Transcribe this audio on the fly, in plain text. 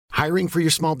Hiring for your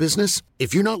small business?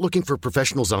 If you're not looking for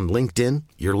professionals on LinkedIn,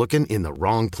 you're looking in the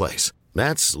wrong place.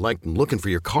 That's like looking for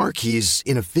your car keys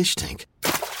in a fish tank.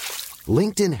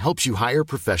 LinkedIn helps you hire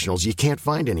professionals you can't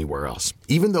find anywhere else,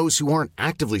 even those who aren't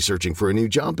actively searching for a new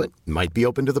job but might be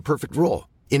open to the perfect role.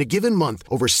 In a given month,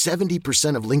 over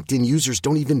 70% of LinkedIn users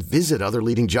don't even visit other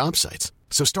leading job sites.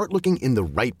 So start looking in the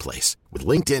right place. With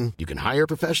LinkedIn, you can hire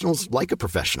professionals like a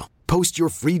professional. Post your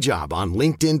free job on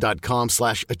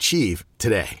linkedin.com/achieve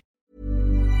today.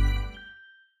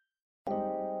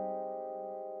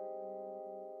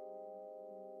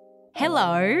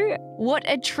 Hello. What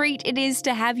a treat it is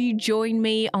to have you join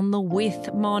me on the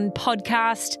With Mon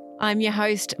podcast. I'm your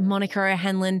host, Monica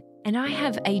O'Hanlon, and I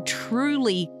have a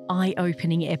truly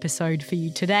eye-opening episode for you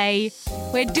today.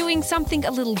 We're doing something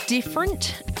a little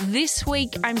different. This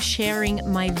week, I'm sharing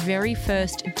my very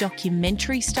first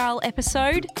documentary-style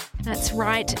episode. That's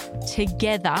right,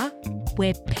 together,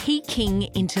 we're peeking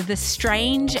into the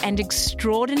strange and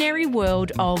extraordinary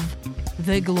world of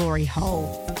the glory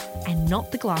hole. And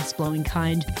not the glass-blowing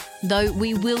kind, though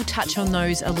we will touch on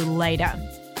those a little later.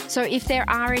 So if there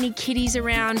are any kiddies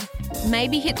around,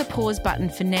 maybe hit the pause button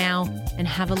for now and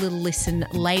have a little listen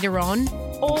later on,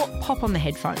 or pop on the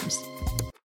headphones.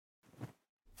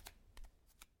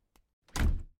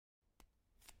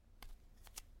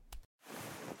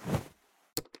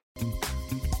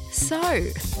 So,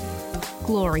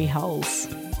 glory holes.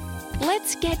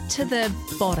 Let's get to the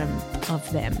bottom of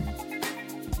them.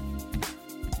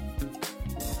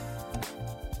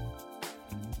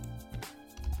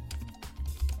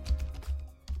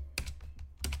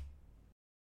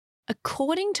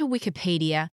 According to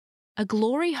Wikipedia, a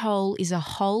glory hole is a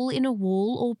hole in a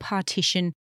wall or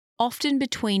partition, often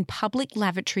between public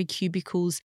lavatory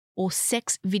cubicles or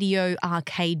sex video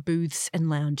arcade booths and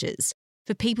lounges,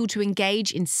 for people to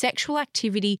engage in sexual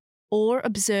activity or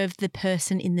observe the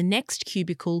person in the next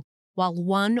cubicle while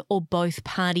one or both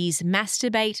parties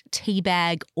masturbate,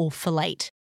 teabag, or fellate.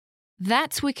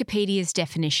 That's Wikipedia's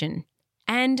definition,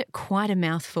 and quite a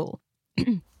mouthful.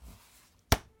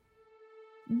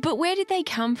 But where did they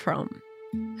come from?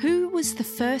 Who was the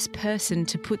first person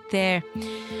to put their,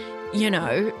 in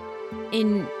a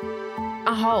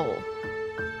hole?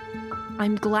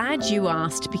 I'm glad you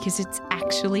asked because it's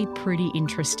actually pretty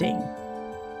interesting.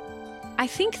 I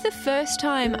think the first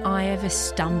time I ever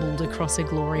stumbled across a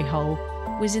glory hole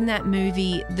was in that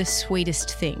movie, The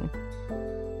Sweetest Thing.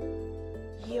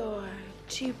 You're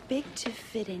too big to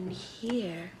fit in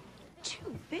here.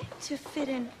 Too big to fit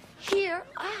in here.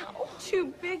 Ow.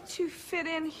 Too big to fit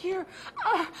in here.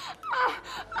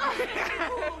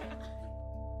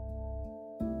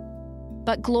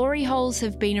 But glory holes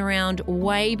have been around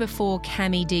way before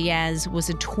Cammie Diaz was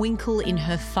a twinkle in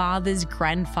her father's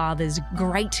grandfather's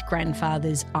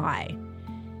great-grandfather's eye.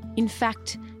 In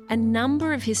fact, a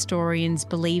number of historians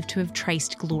believe to have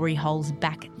traced glory holes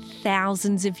back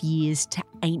thousands of years to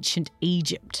ancient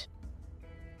Egypt.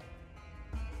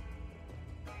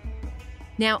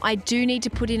 Now, I do need to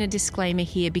put in a disclaimer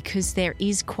here because there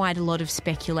is quite a lot of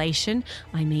speculation.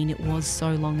 I mean, it was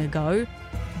so long ago.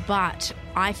 But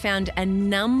I found a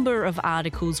number of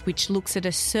articles which looks at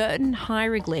a certain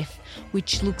hieroglyph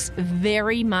which looks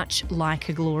very much like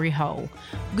a glory hole.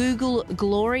 Google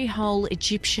glory hole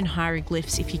Egyptian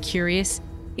hieroglyphs if you're curious.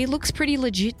 It looks pretty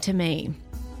legit to me.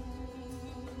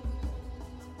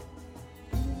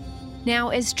 Now,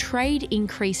 as trade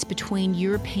increased between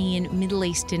European, Middle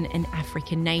Eastern and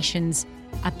African nations,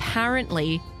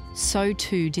 apparently so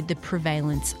too did the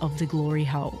prevalence of the glory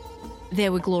hole.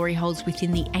 There were glory holes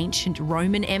within the ancient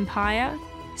Roman Empire.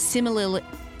 Similarly,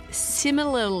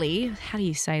 how do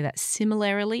you say that?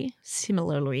 Similarly,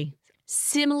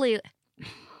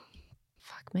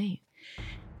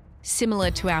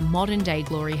 similar to our modern-day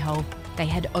glory hole, they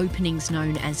had openings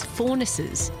known as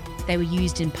fornices. They were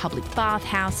used in public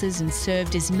bathhouses and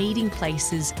served as meeting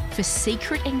places for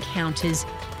secret encounters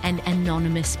and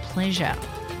anonymous pleasure.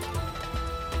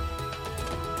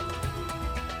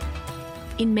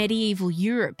 In medieval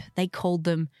Europe, they called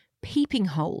them peeping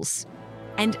holes,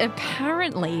 and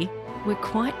apparently were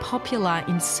quite popular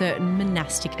in certain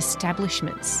monastic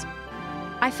establishments.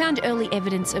 I found early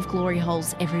evidence of glory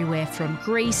holes everywhere from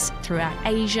Greece throughout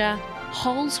Asia.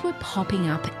 Holes were popping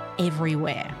up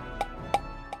everywhere.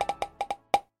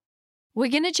 We're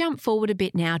going to jump forward a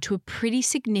bit now to a pretty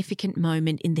significant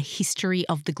moment in the history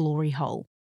of the glory hole,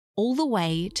 all the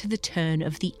way to the turn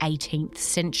of the 18th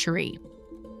century.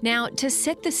 Now, to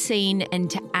set the scene and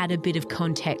to add a bit of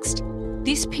context,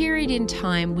 this period in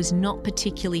time was not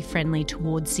particularly friendly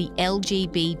towards the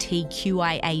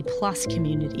LGBTQIA+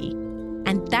 community,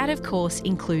 and that, of course,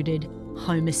 included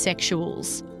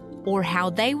homosexuals. or how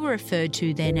they were referred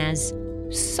to then as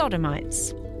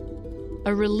sodomites.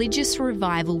 A religious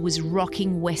revival was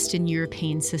rocking Western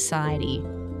European society,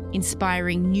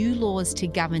 inspiring new laws to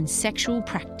govern sexual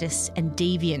practice and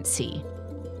deviancy.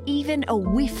 Even a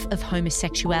whiff of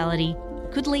homosexuality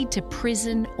could lead to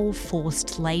prison or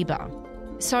forced labour.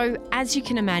 So, as you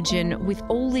can imagine, with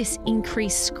all this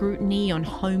increased scrutiny on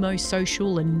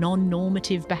homosocial and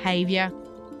non-normative behaviour,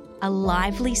 a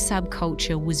lively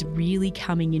subculture was really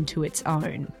coming into its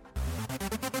own.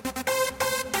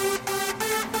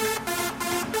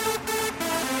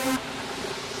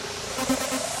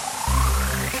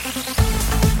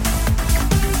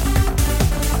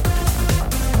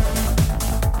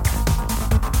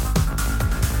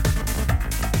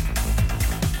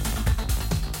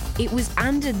 It was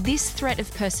under this threat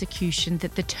of persecution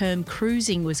that the term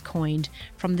cruising was coined,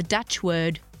 from the Dutch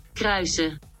word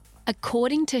kruisen.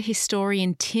 According to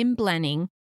historian Tim Blanning,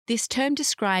 this term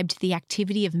described the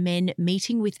activity of men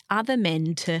meeting with other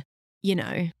men to,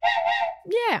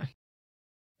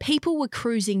 People were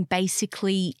cruising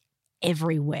basically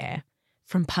everywhere,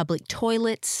 from public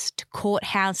toilets to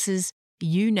courthouses,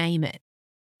 you name it.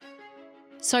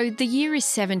 So the year is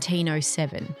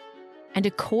 1707. And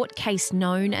a court case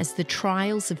known as the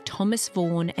Trials of Thomas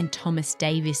Vaughan and Thomas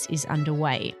Davis is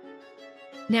underway.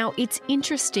 Now, it's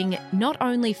interesting not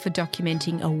only for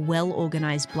documenting a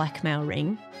well-organised blackmail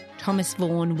ring. Thomas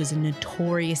Vaughan was a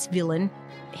notorious villain.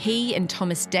 He and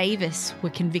Thomas Davis were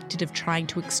convicted of trying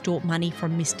to extort money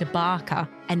from Mr. Barker,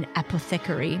 an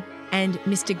apothecary, and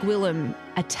Mr. Gwilym,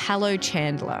 a tallow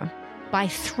chandler, by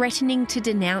threatening to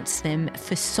denounce them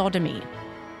for sodomy.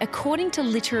 According to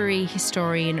literary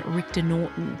historian Richter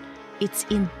Norton, it's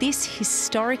in this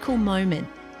historical moment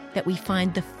that we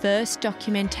find the first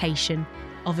documentation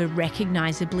of a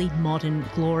recognisably modern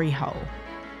glory hole.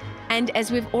 And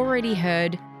as we've already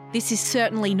heard, this is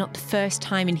certainly not the first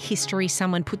time in history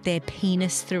someone put their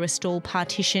penis through a stall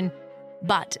partition,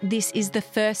 but this is the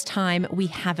first time we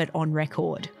have it on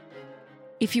record.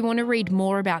 If you want to read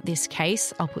more about this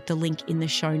case, I'll put the link in the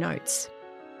show notes.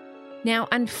 Now,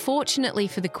 unfortunately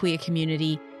for the queer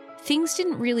community, things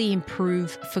didn't really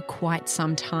improve for quite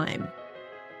some time.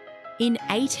 In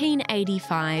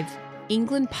 1885,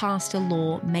 England passed a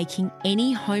law making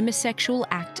any homosexual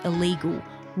act illegal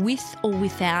with or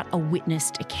without a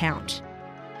witnessed account.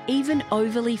 Even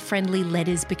overly friendly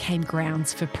letters became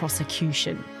grounds for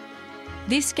prosecution.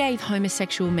 This gave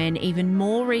homosexual men even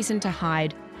more reason to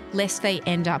hide, lest they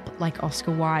end up like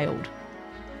Oscar Wilde.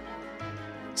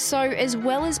 So, as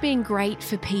well as being great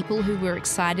for people who were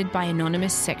excited by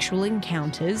anonymous sexual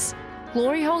encounters,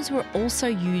 glory holes were also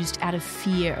used out of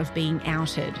fear of being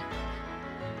outed.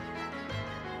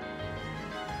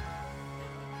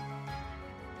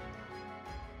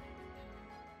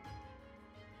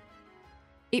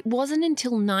 It wasn't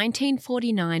until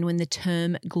 1949 when the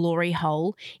term glory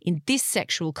hole in this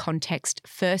sexual context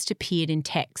first appeared in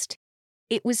text.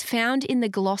 It was found in the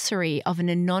glossary of an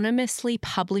anonymously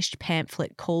published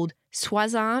pamphlet called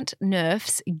Soixante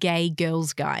Neuf's Gay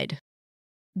Girls Guide.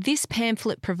 This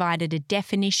pamphlet provided a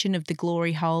definition of the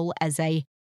glory hole as a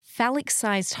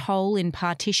phallic-sized hole in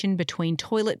partition between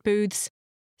toilet booths,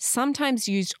 sometimes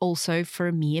used also for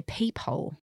a mere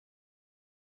peephole.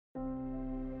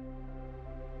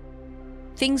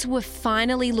 Things were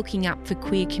finally looking up for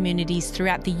queer communities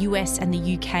throughout the US and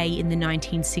the UK in the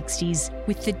 1960s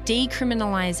with the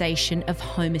decriminalisation of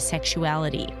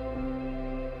homosexuality.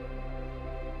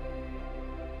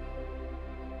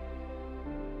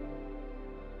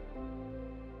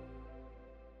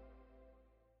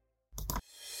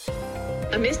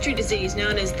 A mystery disease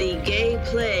known as the gay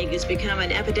plague has become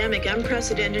an epidemic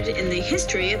unprecedented in the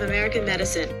history of American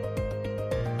medicine.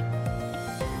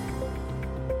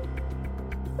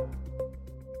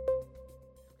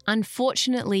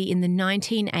 Unfortunately, in the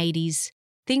 1980s,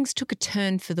 things took a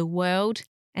turn for the world,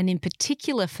 and in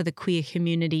particular for the queer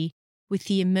community, with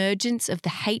the emergence of the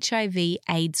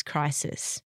HIV/AIDS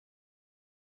crisis.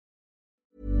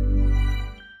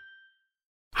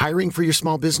 Hiring for your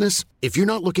small business? If you're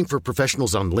not looking for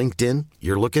professionals on LinkedIn,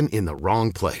 you're looking in the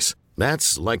wrong place.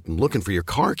 That's like looking for your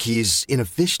car keys in a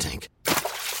fish tank.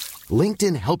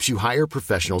 LinkedIn helps you hire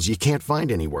professionals you can't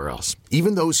find anywhere else,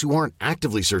 even those who aren't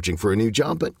actively searching for a new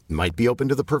job but might be open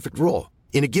to the perfect role.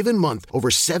 In a given month, over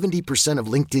 70% of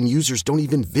LinkedIn users don't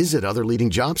even visit other leading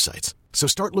job sites. So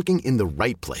start looking in the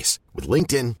right place. With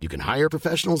LinkedIn, you can hire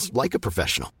professionals like a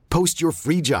professional. Post your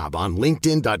free job on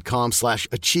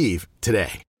linkedin.com/achieve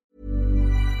today.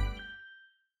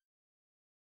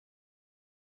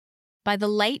 By the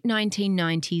late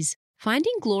 1990s,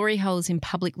 finding glory holes in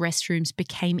public restrooms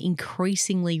became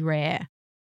increasingly rare.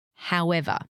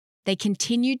 However, They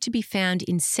continued to be found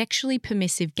in sexually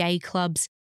permissive gay clubs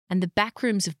and the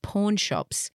backrooms of pawn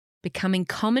shops, becoming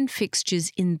common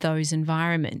fixtures in those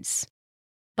environments.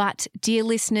 But, dear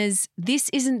listeners, this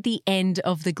isn't the end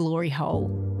of the glory hole.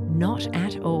 Not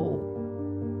at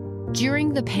all.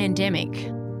 During the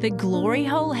pandemic, the glory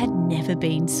hole had never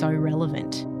been so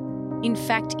relevant. In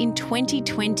fact, in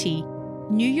 2020,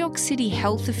 New York City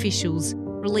health officials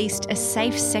released a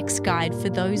safe sex guide for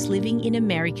those living in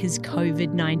America's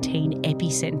COVID-19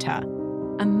 epicenter.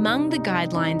 Among the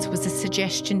guidelines was a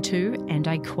suggestion to, and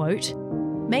I quote,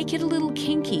 "Make it a little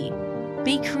kinky.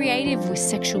 Be creative with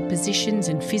sexual positions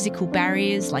and physical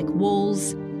barriers like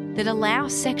walls that allow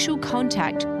sexual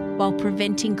contact while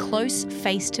preventing close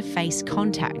face-to-face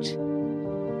contact."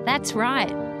 That's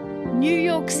right. New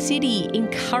York City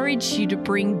encouraged you to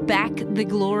bring back the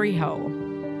glory hole.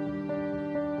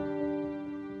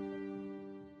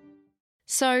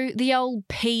 So the old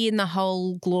pee in the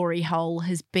hole glory hole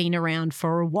has been around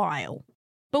for a while.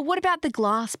 But what about the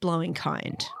glass blowing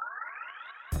kind?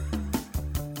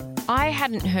 I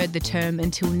hadn't heard the term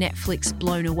until Netflix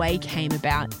Blown Away came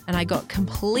about, and I got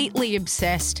completely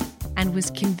obsessed and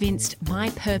was convinced my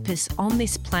purpose on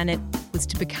this planet was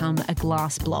to become a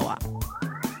glass blower.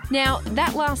 Now,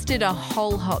 that lasted a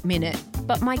whole hot minute,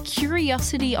 but my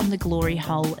curiosity on the glory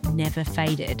hole never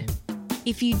faded.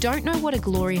 If you don't know what a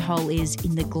glory hole is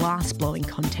in the glass blowing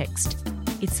context,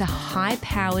 it's a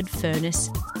high-powered furnace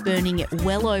burning at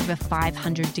well over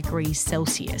 500 degrees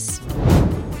Celsius.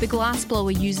 The glass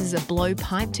blower uses a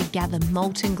blowpipe to gather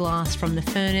molten glass from the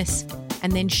furnace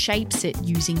and then shapes it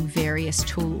using various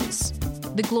tools.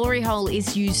 The glory hole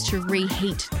is used to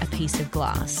reheat a piece of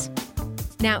glass.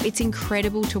 Now, it's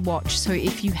incredible to watch, so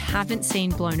if you haven't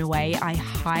seen Blown Away, I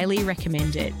highly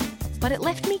recommend it. But it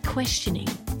left me questioning,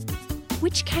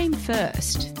 which came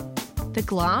first, the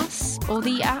glass or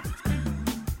the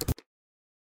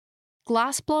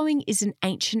Glass blowing is an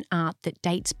ancient art that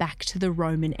dates back to the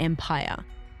Roman Empire.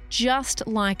 Just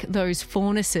like those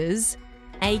furnaces,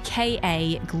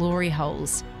 aka glory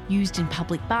holes, used in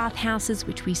public bathhouses,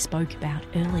 which we spoke about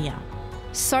earlier.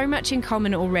 So much in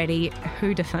common already,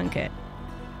 who'd have thunk it?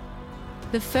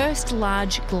 The first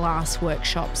large glass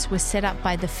workshops were set up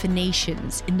by the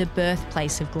Phoenicians in the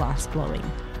birthplace of glass blowing,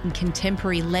 in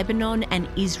contemporary Lebanon and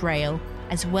Israel,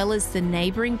 as well as the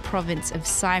neighbouring province of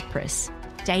Cyprus,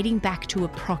 dating back to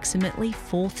approximately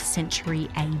 4th century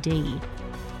AD.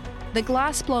 The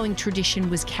glass-blowing tradition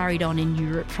was carried on in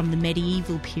Europe from the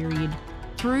medieval period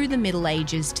through the Middle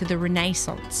Ages to the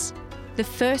Renaissance. The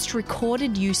first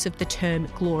recorded use of the term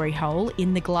glory hole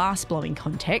in the glass-blowing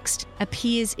context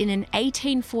appears in an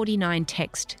 1849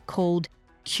 text called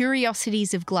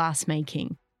Curiosities of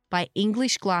Glassmaking by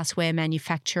English glassware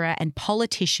manufacturer and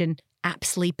politician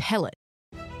Apsley Pellet.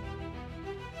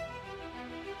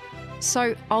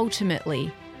 So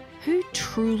ultimately, who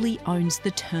truly owns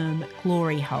the term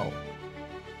glory hole?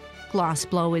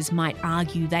 Glassblowers might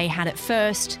argue they had it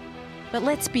first, but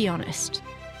let's be honest.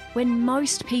 When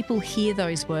most people hear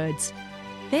those words,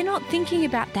 they're not thinking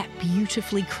about that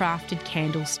beautifully crafted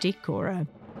candlestick or a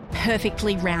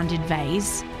perfectly rounded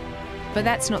vase. But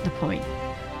that's not the point.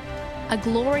 A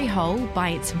glory hole, by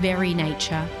its very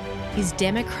nature, is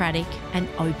democratic and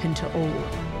open to all.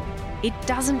 It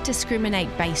doesn't discriminate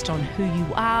based on who you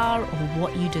are or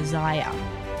what you desire.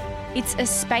 It's a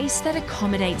space that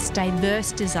accommodates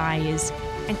diverse desires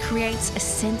and creates a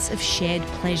sense of shared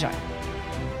pleasure.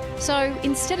 So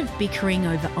instead of bickering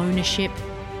over ownership,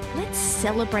 let's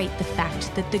celebrate the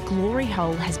fact that the glory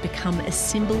hole has become a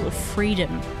symbol of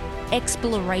freedom,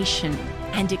 exploration,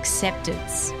 and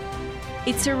acceptance.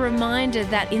 It's a reminder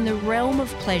that in the realm of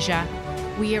pleasure,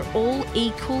 we are all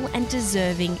equal and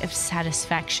deserving of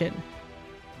satisfaction.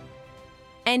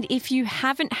 And if you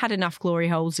haven't had enough glory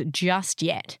holes just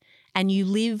yet, and you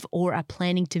live or are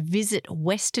planning to visit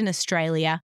Western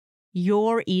Australia,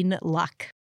 you're in luck.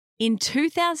 In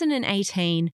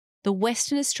 2018, the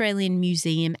Western Australian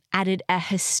Museum added a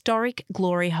historic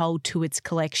glory hole to its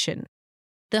collection.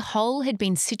 The hole had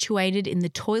been situated in the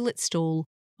toilet stall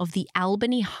of the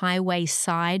Albany Highway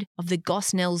side of the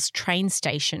Gosnells train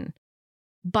station,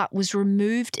 but was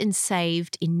removed and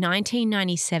saved in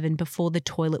 1997 before the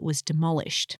toilet was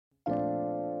demolished.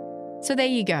 So there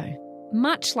you go.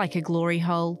 Much like a glory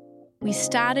hole, we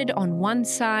started on one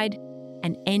side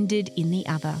and ended in the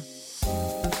other.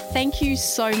 Thank you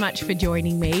so much for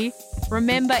joining me.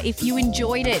 Remember, if you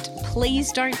enjoyed it,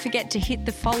 please don't forget to hit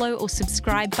the follow or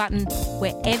subscribe button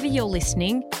wherever you're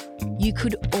listening. You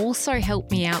could also help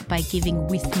me out by giving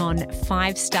Withmon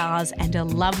 5 stars and a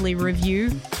lovely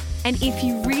review. And if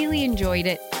you really enjoyed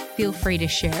it, feel free to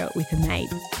share it with a mate.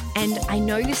 And I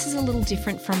know this is a little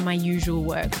different from my usual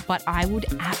work, but I would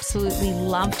absolutely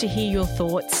love to hear your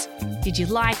thoughts. Did you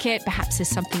like it? Perhaps there's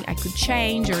something I could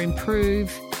change or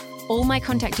improve. All my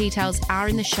contact details are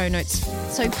in the show notes,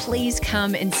 so please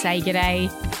come and say g'day.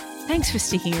 Thanks for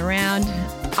sticking around.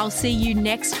 I'll see you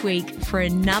next week for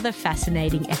another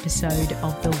fascinating episode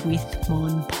of the With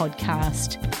Mon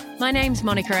podcast. My name's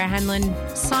Monica O'Hanlon,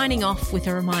 signing off with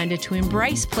a reminder to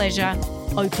embrace pleasure,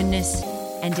 openness,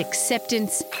 and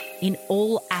acceptance in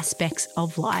all aspects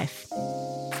of life.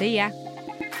 See ya.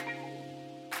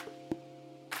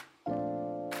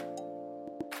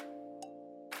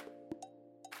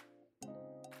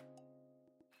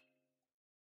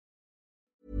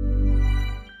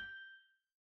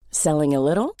 Selling a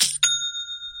little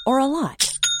or a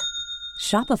lot?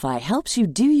 Shopify helps you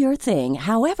do your thing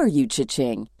however you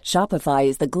cha-ching. Shopify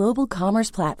is the global commerce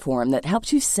platform that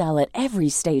helps you sell at every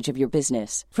stage of your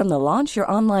business. From the launch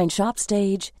your online shop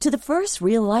stage to the first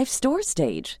real-life store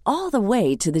stage, all the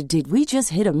way to the did we just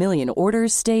hit a million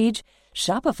orders stage.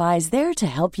 Shopify is there to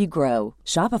help you grow.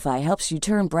 Shopify helps you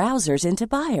turn browsers into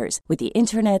buyers with the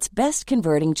internet's best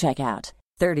converting checkout.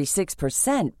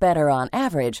 36% better on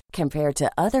average compared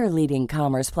to other leading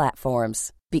commerce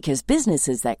platforms. Because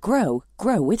businesses that grow,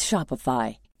 grow with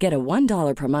Shopify. Get a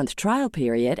 $1 per month trial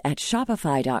period at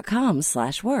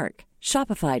shopify.com/work.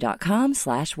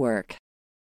 Shopify.com/work.